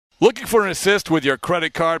Looking for an assist with your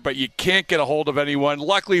credit card, but you can't get a hold of anyone?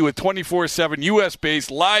 Luckily, with 24/7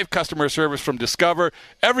 U.S.-based live customer service from Discover,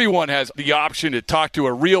 everyone has the option to talk to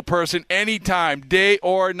a real person anytime, day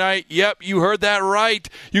or night. Yep, you heard that right.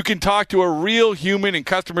 You can talk to a real human in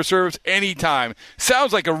customer service anytime.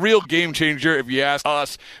 Sounds like a real game changer if you ask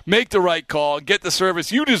us. Make the right call and get the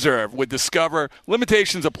service you deserve with Discover.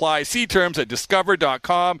 Limitations apply. See terms at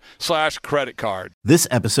discover.com/creditcard. This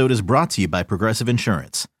episode is brought to you by Progressive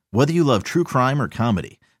Insurance. Whether you love true crime or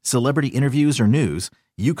comedy, celebrity interviews or news,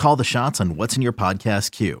 you call the shots on what's in your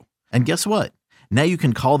podcast queue. And guess what? Now you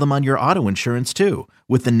can call them on your auto insurance too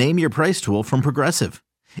with the Name Your Price tool from Progressive.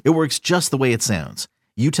 It works just the way it sounds.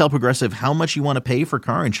 You tell Progressive how much you want to pay for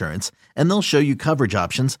car insurance, and they'll show you coverage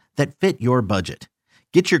options that fit your budget.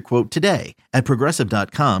 Get your quote today at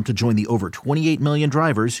Progressive.com to join the over 28 million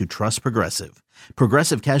drivers who trust Progressive.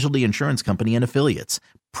 Progressive Casualty Insurance Company and Affiliates.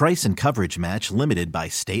 Price and coverage match limited by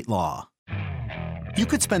state law. You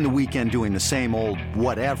could spend the weekend doing the same old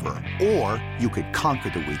whatever, or you could conquer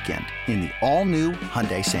the weekend in the all-new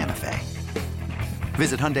Hyundai Santa Fe.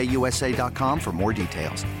 Visit HyundaiUSA.com for more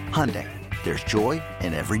details. Hyundai, there's joy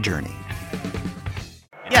in every journey.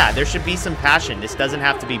 Yeah, there should be some passion. This doesn't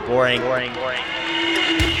have to be boring. You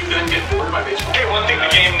get bored by baseball. Hey, one thing the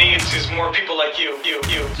game needs is more people like you.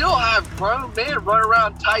 Still have grown men run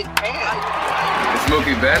around tight pants. It's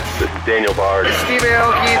Mookie Betts. It's Daniel Bard. It's Steve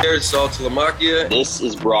Aoki. There's Sal Talamacchia. This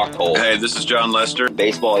is Brock Holt. Hey, this is John Lester.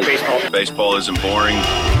 Baseball isn't boring.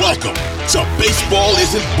 Welcome to Baseball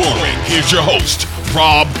Isn't Boring. Here's your host,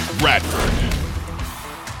 Rob Bradford.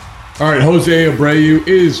 All right, Jose Abreu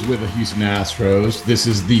is with the Houston Astros. This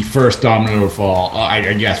is the first domino to fall.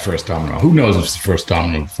 I guess first domino. Who knows if it's the first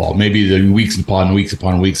domino to fall? Maybe the weeks upon weeks of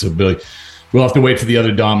Billy. We'll have to wait for the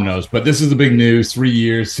other dominoes. But this is the big news. 3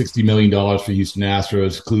 years, $60 million for Houston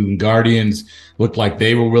Astros. Cleveland Guardians looked like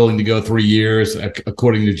they were willing to go 3 years.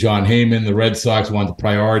 According to John Heyman, the Red Sox wanted to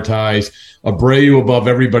prioritize Abreu above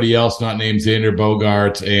everybody else, not named Xander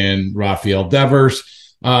Bogaerts and Rafael Devers.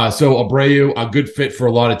 So Abreu, a good fit for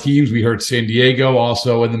a lot of teams. We heard San Diego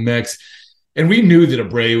also in the mix. And we knew that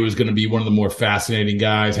Abreu was going to be one of the more fascinating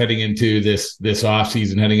guys heading into this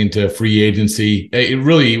offseason, heading into free agency. It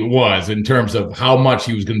really was, in terms of how much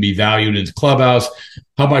he was going to be valued in his clubhouse,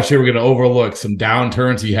 how much they were going to overlook some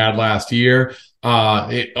downturns he had last year.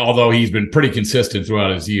 Although he's been pretty consistent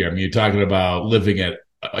throughout his year. I mean, you're talking about living at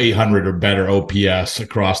 800 or better OPS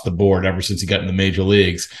across the board ever since he got in the major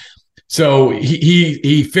leagues. So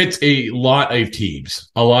he fits a lot of teams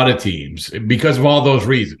because of all those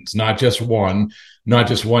reasons, not just one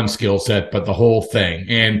skill set, but the whole thing.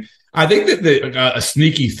 And I think that a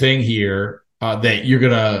sneaky thing here that you're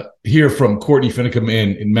going to hear from Courtney Finicum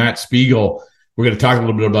and Matt Spiegel, we're going to talk a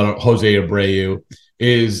little bit about Jose Abreu,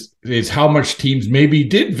 is how much teams maybe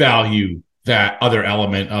did value that other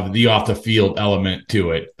element of the off the field element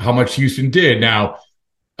to it, how much Houston did. Now,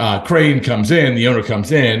 Crane comes in, the owner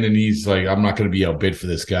comes in, and he's like, I'm not going to be outbid for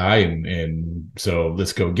this guy, and so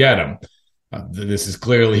let's go get him. This is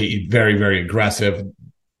clearly very, very aggressive.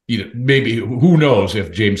 Maybe, who knows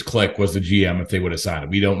if James Click was the GM, if they would have signed him.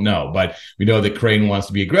 We don't know, but we know that Crane wants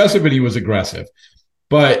to be aggressive, and he was aggressive.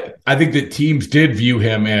 But I think that teams did view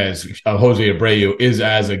him as Jose Abreu is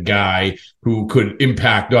as a guy who could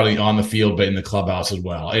impact not only on the field but in the clubhouse as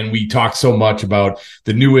well. And we talk so much about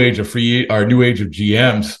the new age of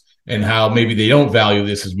GMs and how maybe they don't value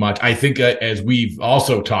this as much. I think as we've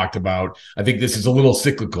also talked about, I think this is a little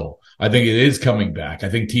cyclical. I think it is coming back. I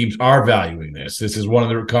think teams are valuing this. This is one of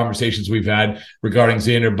the conversations we've had regarding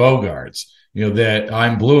Xander Bogaerts. That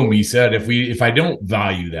I'm Bloom, he said, if we didn't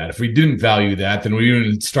value that, then we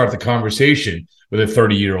wouldn't start the conversation with a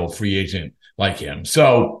 30-year-old free agent like him.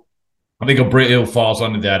 So I think Abreu falls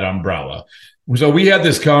under that umbrella. So we had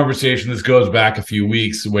this conversation. This goes back a few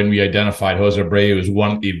weeks when we identified Jose Abreu as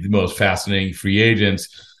one of the most fascinating free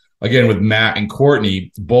agents. Again, with Matt and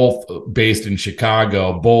Courtney, both based in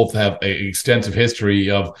Chicago, both have an extensive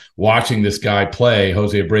history of watching this guy play,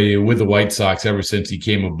 Jose Abreu, with the White Sox ever since he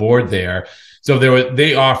came aboard there. So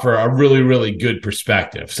they offer a really, really good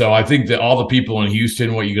perspective. So I think that all the people in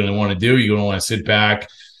Houston, what you're going to want to do, you're going to want to sit back,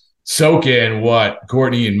 soak in what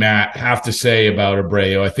Courtney and Matt have to say about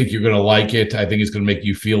Abreu. I think you're going to like it. I think it's going to make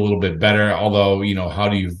you feel a little bit better. Although, how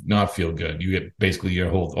do you not feel good? You get basically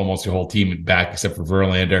almost your whole team back except for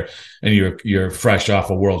Verlander, and you're fresh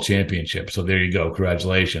off a world championship. So there you go.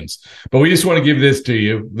 Congratulations. But we just want to give this to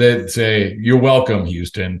you that say, you're welcome,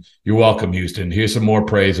 Houston. You're welcome, Houston. Here's some more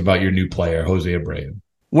praise about your new player, Jose Abreu.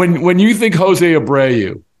 When you think Jose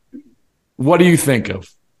Abreu, what do you think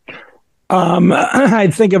of? I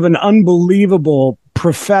think of an unbelievable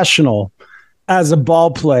professional as a ball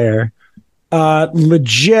player.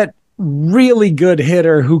 Legit, really good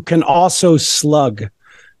hitter who can also slug,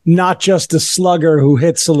 not just a slugger who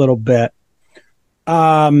hits a little bit.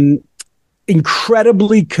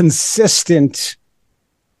 Incredibly consistent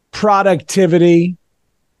productivity,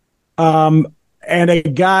 and a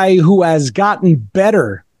guy who has gotten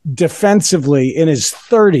better defensively in his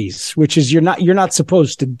 30s, which is you're not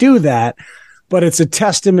supposed to do that, but it's a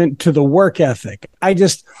testament to the work ethic. I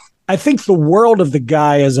think the world of the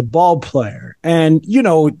guy as a ball player. And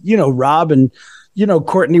Rob and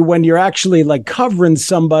Courtney, when you're actually like covering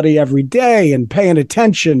somebody every day and paying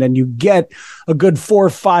attention, and you get a good 4 or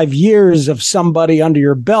 5 years of somebody under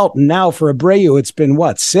your belt, and now for Abreu, it's been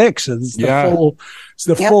what, 6? It's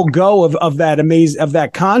the full go of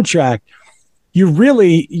that contract. You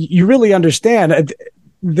really understand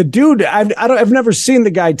the dude. I've never seen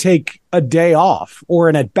the guy take a day off or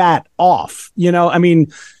an at bat off. I mean,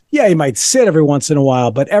 yeah, he might sit every once in a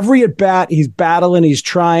while, but every at bat he's battling, he's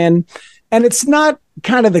trying. And it's not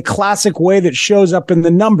kind of the classic way that shows up in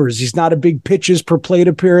the numbers. He's not a big pitches per plate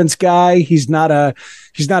appearance guy. He's not a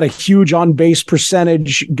huge on base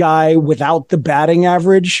percentage guy without the batting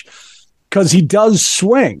average, because he does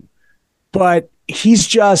swing, but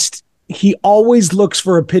he always looks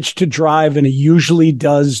for a pitch to drive, and he usually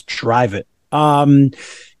does drive it. And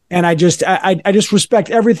I just respect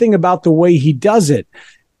everything about the way he does it.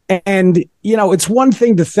 And, it's one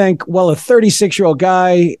thing to think, well, a 36-year-old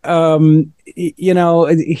guy,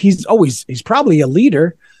 he's probably a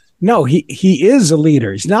leader. No, he is a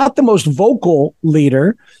leader. He's not the most vocal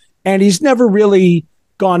leader, and he's never really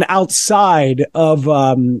gone outside of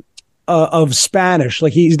Spanish.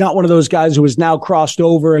 Like, he's not one of those guys who has now crossed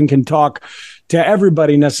over and can talk to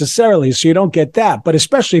everybody necessarily. So you don't get that. But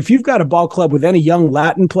especially if you've got a ball club with any young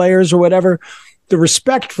Latin players or whatever, the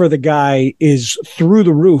respect for the guy is through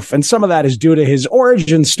the roof. And some of that is due to his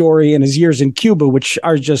origin story and his years in Cuba, which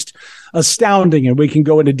are just astounding. And we can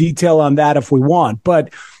go into detail on that if we want.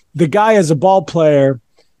 But the guy as a ball player,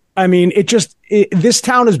 I mean, this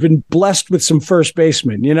town has been blessed with some first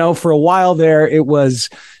basemen. For a while there, it was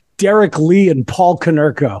Derek Lee and Paul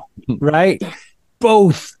Konerko, right?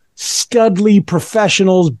 Both studly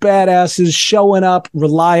professionals, badasses, showing up,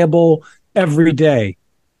 reliable every day.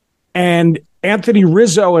 And Anthony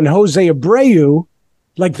Rizzo and Jose Abreu,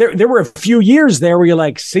 like there were a few years there where you're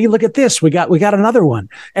like, see, look at this. We got another one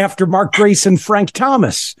after Mark Grace and Frank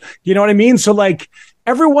Thomas. You know what I mean? So like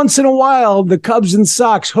every once in a while, the Cubs and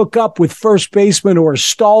Sox hook up with first basemen or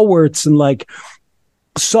stalwarts and like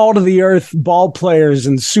salt of the earth ball players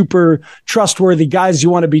and super trustworthy guys you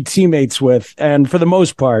want to be teammates with. And for the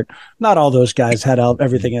most part, not all those guys had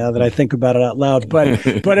everything that I think about it out loud.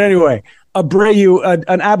 But anyway, Abreu,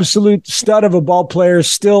 an absolute stud of a ball player,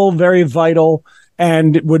 still very vital,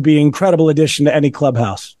 and would be an incredible addition to any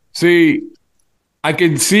clubhouse. See, I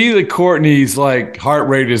can see that Courtney's like heart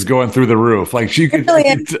rate is going through the roof. Like she could,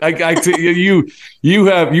 you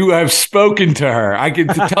have spoken to her. I can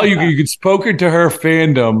tell you could spoken to her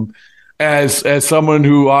fandom as someone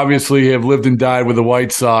who obviously have lived and died with the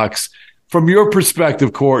White Sox. From your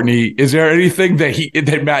perspective, Courtney, is there anything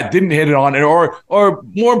that Matt didn't hit it on, or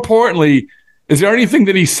more importantly, is there anything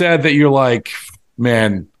that he said that you're like,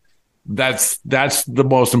 man, that's the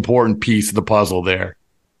most important piece of the puzzle there?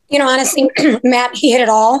 Honestly, Matt, he hit it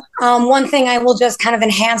all. One thing I will just kind of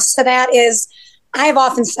enhance to that is, I have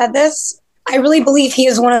often said this, I really believe he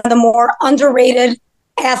is one of the more underrated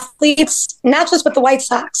athletes, not just with the White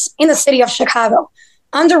Sox, in the city of Chicago.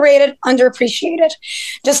 Underrated, underappreciated.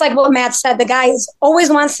 Just like what Matt said, the guy always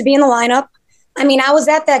wants to be in the lineup. I mean, I was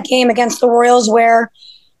at that game against the Royals where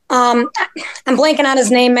I'm blanking on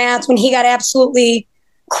his name, Matt, when he got absolutely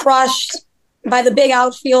crushed by the big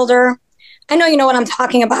outfielder. I know you know what I'm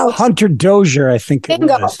talking about. Hunter Dozier, I think it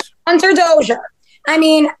was. Hunter Dozier. I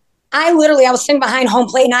mean, I was sitting behind home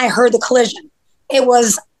plate and I heard the collision. It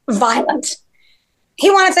was violent.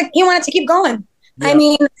 He wanted to keep going. Yeah. I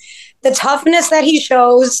mean, the toughness that he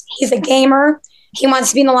shows, he's a gamer. He wants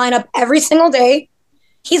to be in the lineup every single day.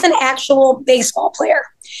 He's an actual baseball player.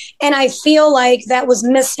 And I feel like that was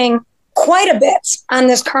missing quite a bit on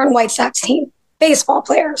this current White Sox team, baseball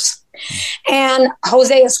players. And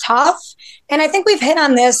Jose is tough. And I think we've hit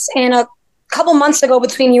on this in a couple months ago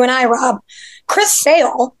between you and I, Rob. Chris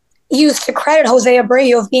Sale used to credit Jose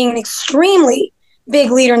Abreu of being an extremely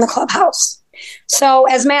big leader in the clubhouse. So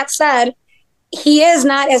as Matt said, he is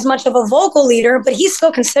not as much of a vocal leader, but he's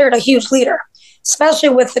still considered a huge leader, especially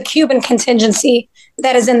with the Cuban contingency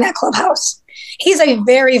that is in that clubhouse. He's a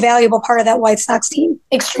very valuable part of that White Sox team.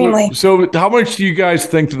 Extremely. So how much do you guys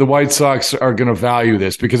think that the White Sox are going to value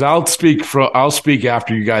this? Because I'll speak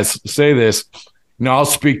after you guys say this. I'll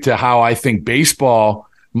speak to how I think baseball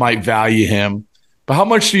might value him. But how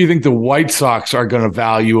much do you think the White Sox are going to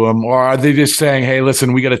value him? Or are they just saying, hey,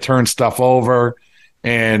 listen, we got to turn stuff over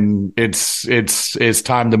and it's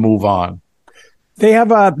time to move on? They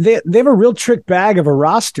have a real trick bag of a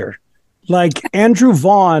roster. Like Andrew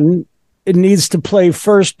Vaughn, it needs to play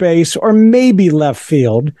first base or maybe left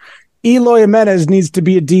field. Eloy Jimenez needs to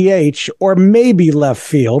be a DH or maybe left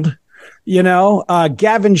field.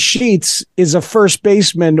 Gavin Sheets is a first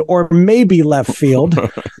baseman or maybe left field.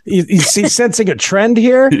 You see, sensing a trend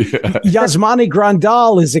here? Yeah. Yasmani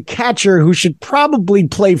Grandal is a catcher who should probably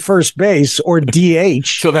play first base or DH.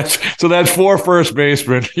 So that's 4 first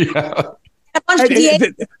basemen. Yeah.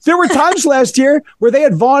 There were times last year where they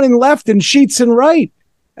had Vaughn in left and Sheets in right.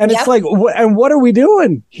 And It's like, and what are we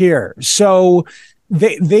doing here? So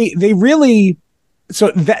they really,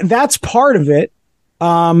 so that's part of it.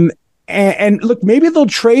 And look, maybe they'll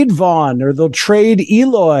trade Vaughn or they'll trade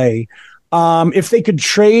Eloy. If they could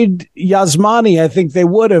trade Yasmani, I think they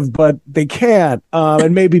would have, but they can't.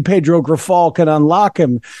 And maybe Pedro Grifol can unlock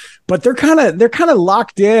him. But they're kind of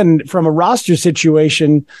locked in from a roster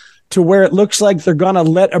situation to where it looks like they're going to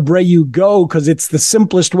let Abreu go because it's the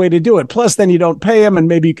simplest way to do it. Plus, then you don't pay him, and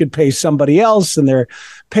maybe you could pay somebody else, and their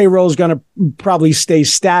payroll is going to probably stay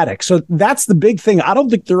static. So that's the big thing. I don't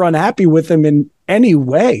think they're unhappy with him in any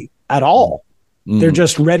way at all. They're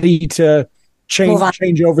just ready to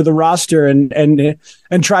change over the roster and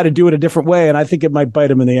try to do it a different way. And I think it might bite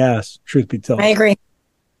them in the ass, truth be told. I agree.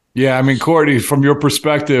 Yeah, I mean, Courtney, from your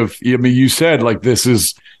perspective, you said like this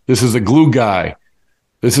is a glue guy.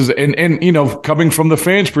 This is and coming from the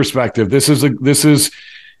fans' perspective,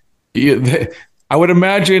 I would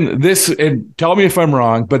imagine this, and tell me if I'm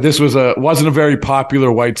wrong, but this wasn't a very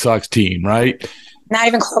popular White Sox team, right? Not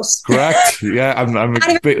even close. Correct? Yeah,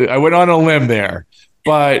 I went on a limb there,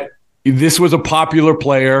 but this was a popular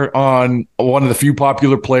player on one of the few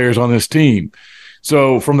popular players on this team.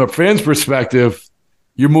 So from the fans' perspective,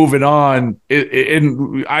 you're moving on,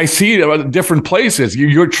 and I see it at different places.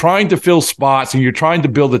 You're trying to fill spots and you're trying to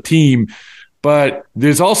build a team, but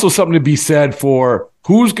there's also something to be said for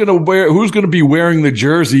who's going to be wearing the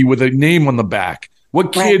jersey with a name on the back.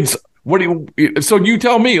 What kids? So you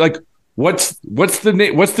tell me, like, what's the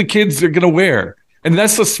name? What's the kids they're going to wear? And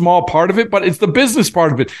that's a small part of it, but it's the business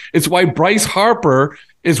part of it. It's why Bryce Harper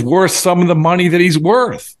is worth some of the money that he's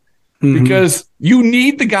worth. Because you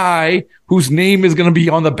need the guy whose name is going to be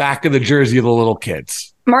on the back of the jersey of the little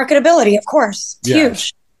kids. Marketability, of course. It's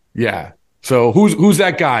huge. Yeah. So who's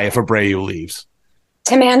that guy if Abreu leaves?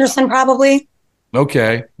 Tim Anderson, probably.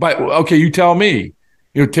 Okay. But, you tell me.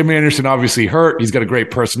 Tim Anderson obviously hurt. He's got a great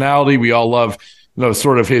personality. We all love,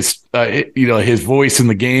 sort of his voice in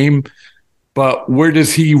the game. But where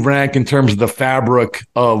does he rank in terms of the fabric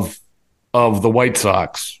of the White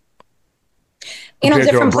Sox?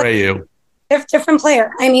 Different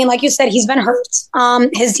player. I mean, like you said, he's been hurt.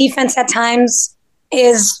 His defense at times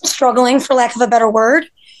is struggling, for lack of a better word.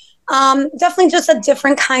 Definitely just a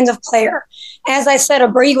different kind of player. As I said,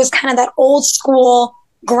 Abreu was kind of that old school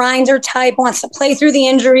grinder type, wants to play through the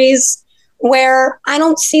injuries, where I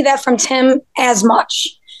don't see that from Tim as much.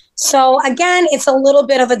 So again, it's a little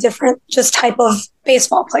bit of a different just type of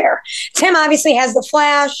baseball player. Tim obviously has the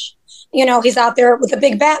flash. He's out there with the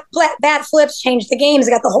big bat flips, changed the game. He's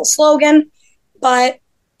got the whole slogan. But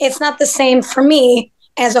it's not the same for me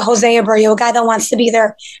as a Jose Abreu, a guy that wants to be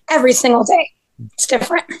there every single day. It's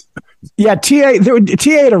different. Yeah, TA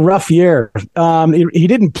had a rough year. He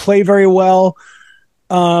didn't play very well.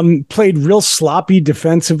 Played real sloppy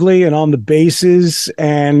defensively and on the bases.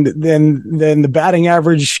 And then the batting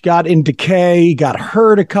average got in decay. He got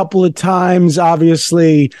hurt a couple of times,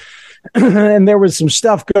 obviously. And there was some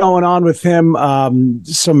stuff going on with him,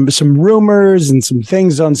 some rumors and some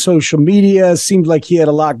things on social media. Seemed like he had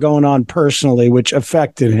a lot going on personally, which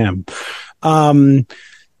affected him. And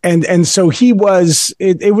so he was.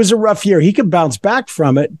 It was a rough year. He could bounce back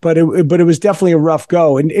from it, but it was definitely a rough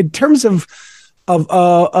go. And in terms of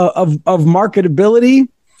marketability,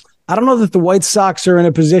 I don't know that the White Sox are in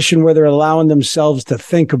a position where they're allowing themselves to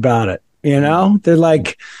think about it. They're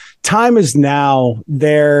like, time is now.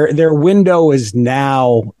 Their window is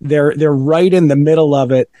now. They're right in the middle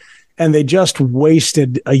of it, and they just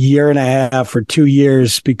wasted a year and a half or 2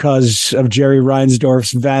 years because of Jerry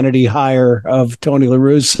Reinsdorf's vanity hire of Tony La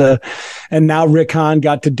Russa, and now Rick Hahn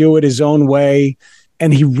got to do it his own way.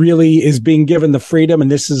 and he really is being given the freedom,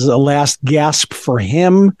 and this is a last gasp for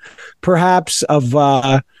him, perhaps, of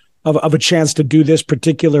a chance to do this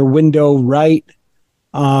particular window right.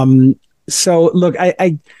 So look,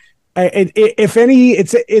 if any,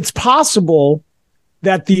 it's possible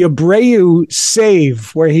that the Abreu save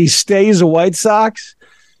where he stays a White Sox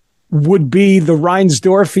would be the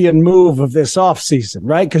Reinsdorfian move of this offseason,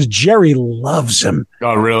 right? Because Jerry loves him.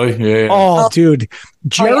 Oh, really? Yeah. Oh, dude.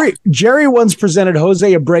 Jerry once presented Jose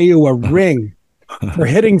Abreu a ring for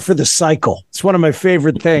hitting for the cycle. It's one of my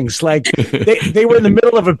favorite things. Like they were in the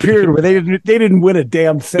middle of a period where they didn't win a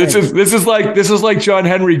damn thing. This is like John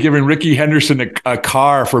Henry giving Ricky Henderson a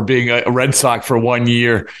car for being a Red Sox for 1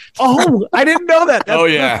 year. Oh, I didn't know that.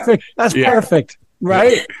 That's perfect. That's perfect.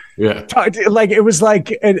 Right? Yeah. Like it was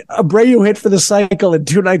like an Abreu hit for the cycle, and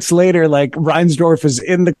 2 nights later, like Reinsdorf is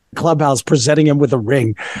in the clubhouse presenting him with a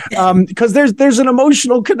ring. Because there's an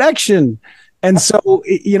emotional connection. And so,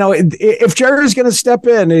 if Jerry's going to step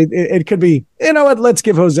in, it could be, let's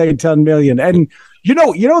give Jose $10 million. And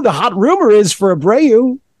the hot rumor is for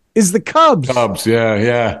Abreu is the Cubs. Cubs,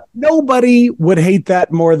 yeah. Nobody would hate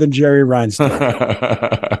that more than Jerry Reinsdorf.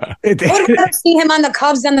 I would rather see him on the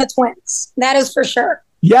Cubs than the Twins. That is for sure.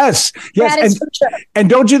 Yes. That is for sure. And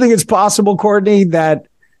don't you think it's possible, Courtney, that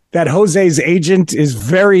Jose's agent is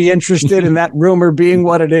very interested in that rumor being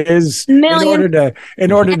what it is in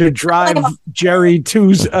order to drive Jerry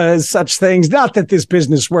to such things? Not that this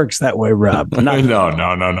business works that way, Rob.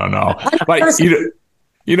 No. But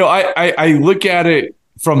I look at it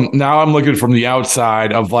I'm looking from the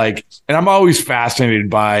outside of and I'm always fascinated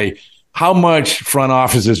by how much front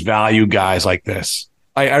offices value guys like this.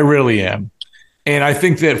 I really am. And I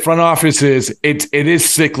think that front offices, it is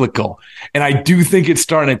cyclical. And I do think it's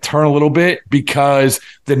starting to turn a little bit because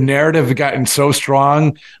the narrative has gotten so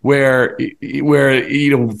strong where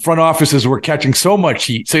front offices were catching so much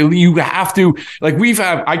heat. So you have to,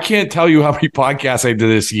 I can't tell you how many podcasts I did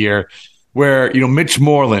this year where, Mitch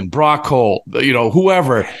Moreland, Brock Holt,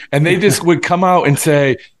 whoever, and they just would come out and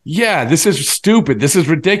say, yeah, this is stupid. This is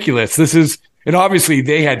ridiculous. And obviously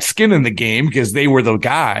they had skin in the game because they were the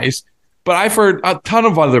guys. But I've heard a ton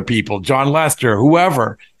of other people, John Lester,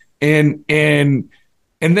 whoever. And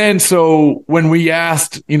then so when we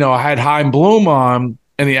asked, I had Chaim Bloom on,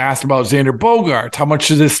 and he asked about Xander Bogaerts, how much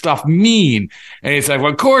does this stuff mean? And he's like,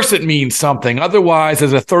 well, of course it means something. Otherwise,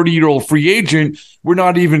 as a 30-year-old free agent, we're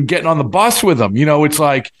not even getting on the bus with him. It's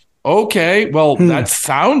like, okay, well, that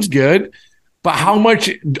sounds good. But how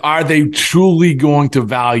much are they truly going to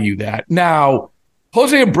value that? Now,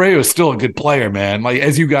 Jose Abreu is still a good player, man. Like,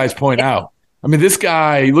 as you guys point out. I mean, this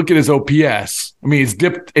guy, look at his OPS. I mean,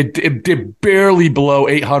 it dipped barely below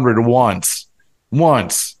 800 once.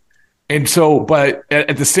 And so, but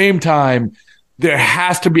at the same time, there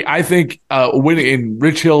has to be, I think, winning, and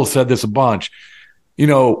Rich Hill said this a bunch,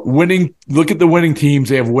 winning, look at the winning teams,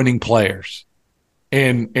 they have winning players.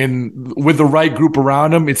 And with the right group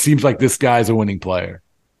around him, it seems like this guy's a winning player.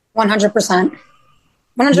 100%.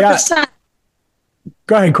 100%. Yeah.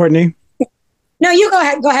 Go ahead, Courtney. No, you go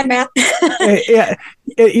ahead. Go ahead, Matt. Yeah,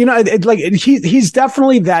 he's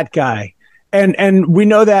definitely that guy, and we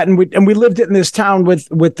know that, and we lived it in this town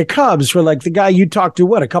with the Cubs. Where the guy you talked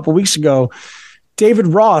to a couple weeks ago, David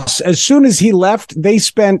Ross. As soon as he left, they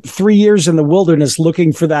spent 3 years in the wilderness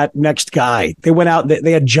looking for that next guy. They went out.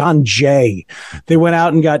 They had John Jay. They went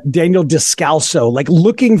out and got Daniel Descalso.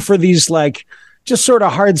 Looking for these just sort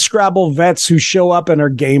of hard scrabble vets who show up and are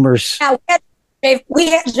gamers. We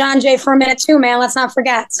had John Jay for a minute too, man. Let's not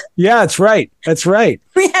forget. Yeah, that's right. We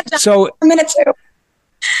had John Jay for a minute too.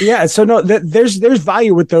 Yeah, so no, there's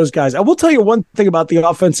value with those guys. I will tell you one thing about the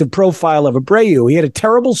offensive profile of Abreu. He had a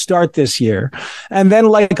terrible start this year, and then a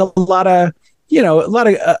lot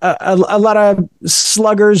of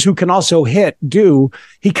sluggers who can also hit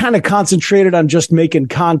he kind of concentrated on just making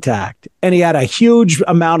contact, and he had a huge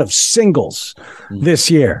amount of singles this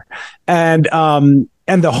year, and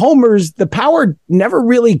the homers, the power never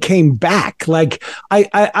really came back.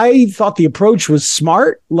 I thought the approach was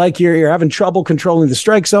smart. You're having trouble controlling the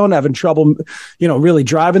strike zone, having trouble, really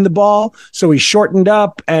driving the ball. So he shortened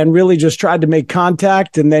up and really just tried to make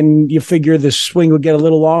contact. And then you figure the swing would get a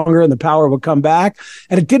little longer and the power would come back.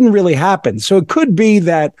 And it didn't really happen. So it could be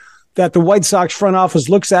that the White Sox front office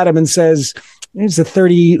looks at him and says, he's a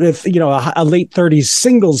late 30s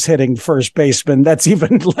singles hitting first baseman. That's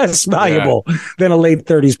even less valuable than a late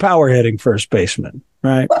 30s power hitting first baseman,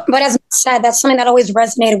 right? But as I said, that's something that always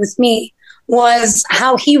resonated with me was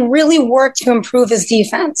how he really worked to improve his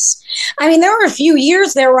defense. I mean, there were a few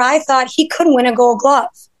years there where I thought he could win a Gold Glove.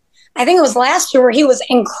 I think it was last year where he was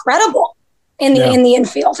incredible in the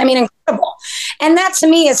infield. I mean, incredible. And that to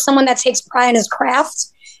me is someone that takes pride in his craft.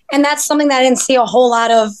 And that's something that I didn't see a whole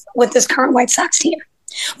lot of with this current White Sox team.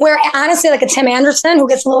 Where honestly, like a Tim Anderson, who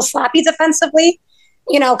gets a little sloppy defensively,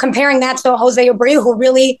 comparing that to a Jose Abreu, who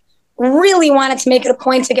really, really wanted to make it a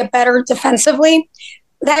point to get better defensively.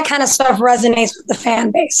 That kind of stuff resonates with the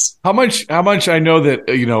fan base. How much I know that,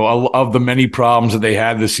 of the many problems that they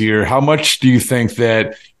had this year, how much do you think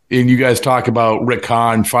that, and you guys talk about Rick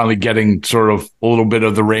Hahn finally getting sort of a little bit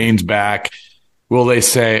of the reins back, will they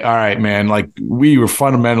say, all right, man, like we were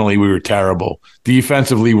terrible.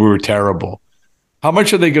 Defensively, we were terrible. How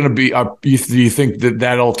much are they going to be, do you think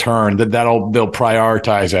that'll turn, they'll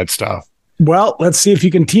prioritize that stuff? Well, let's see if you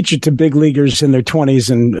can teach it to big leaguers in their 20s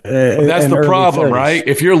and that's and the problem, 30s. right?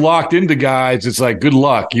 If you're locked into guys, it's like good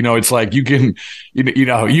luck. It's like you can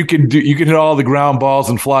hit all the ground balls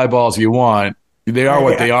and fly balls you want. They are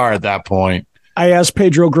what they are at that point. I asked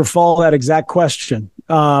Pedro Grifol that exact question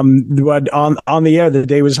on the air the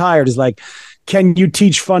day he was hired. Is like, can you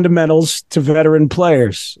teach fundamentals to veteran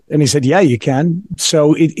players? And he said, yeah, you can.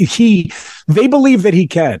 So they believe that he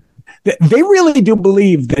can. They really do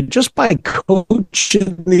believe that just by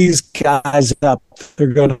coaching these guys up, they're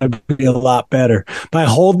going to be a lot better. By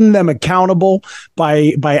holding them accountable,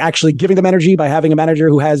 by actually giving them energy, by having a manager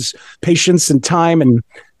who has patience and time and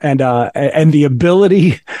the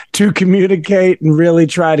ability to communicate and really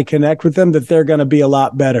try to connect with them, that they're going to be a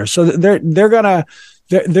lot better. So they're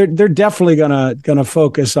definitely gonna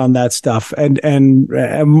focus on that stuff, and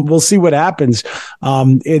we'll see what happens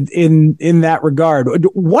in that regard.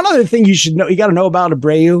 One other thing you got to know about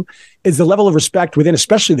Abreu is the level of respect within,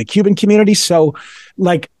 especially the Cuban community. So,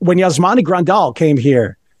 like when Yasmani Grandal came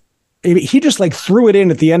here, he just like threw it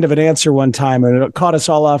in at the end of an answer one time, and it caught us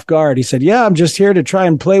all off guard. He said, "Yeah, I'm just here to try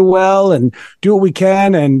and play well and do what we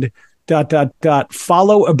can and." ...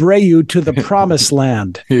 follow Abreu to the promised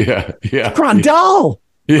land. Yeah. Grandal.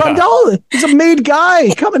 Yeah. Grandal is a made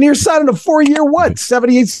guy coming here signing a 4-year,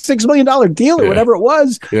 $76 million deal or whatever it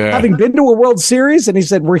was, having been to a World Series. And he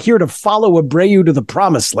said, we're here to follow Abreu to the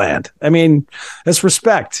promised land. I mean, that's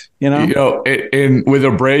respect, And with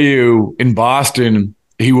Abreu in Boston,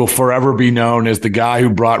 he will forever be known as the guy who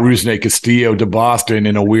brought Rusney Castillo to Boston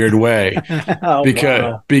in a weird way.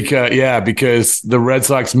 Because the Red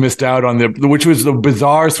Sox missed out on which was the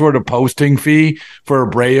bizarre sort of posting fee for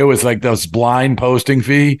Abreu. It's like this blind posting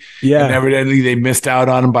fee. Yeah. And evidently they missed out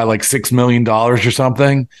on him by like $6 million or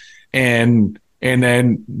something. And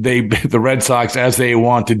then the Red Sox, as they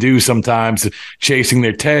want to do sometimes, chasing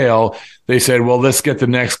their tail, they said, well, let's get the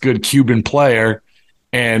next good Cuban player.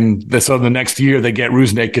 And so the next year they get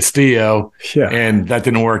Rusney Castillo, and that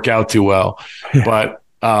didn't work out too well. Yeah. But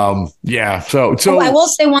So I will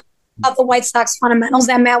say one about the White Sox fundamentals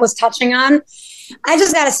that Matt was touching on. I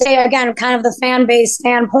just got to say again, kind of the fan base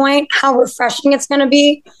standpoint, how refreshing it's going to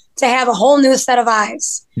be to have a whole new set of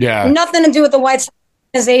eyes. Yeah, nothing to do with the White Sox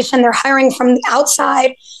organization. They're hiring from the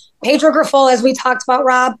outside. Pedro Grifol, as we talked about,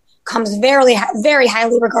 Rob, comes very, very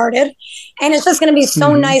highly regarded, and it's just going to be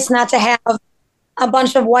so nice not to have a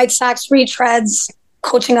bunch of White Sox retreads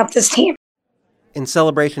coaching up this team. In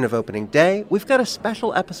celebration of opening day, we've got a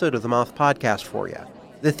special episode of the Moth Podcast for you.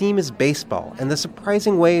 The theme is baseball and the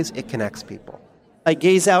surprising ways it connects people. I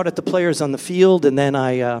gaze out at the players on the field, and then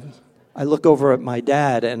I look over at my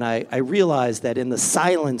dad, and I realize that in the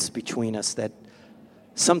silence between us that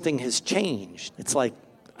something has changed. It's like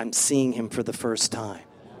I'm seeing him for the first time.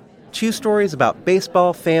 2 stories about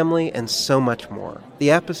baseball, family, and so much more. The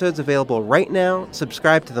episode's available right now.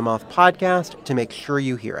 Subscribe to the Moth Podcast to make sure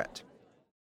you hear it.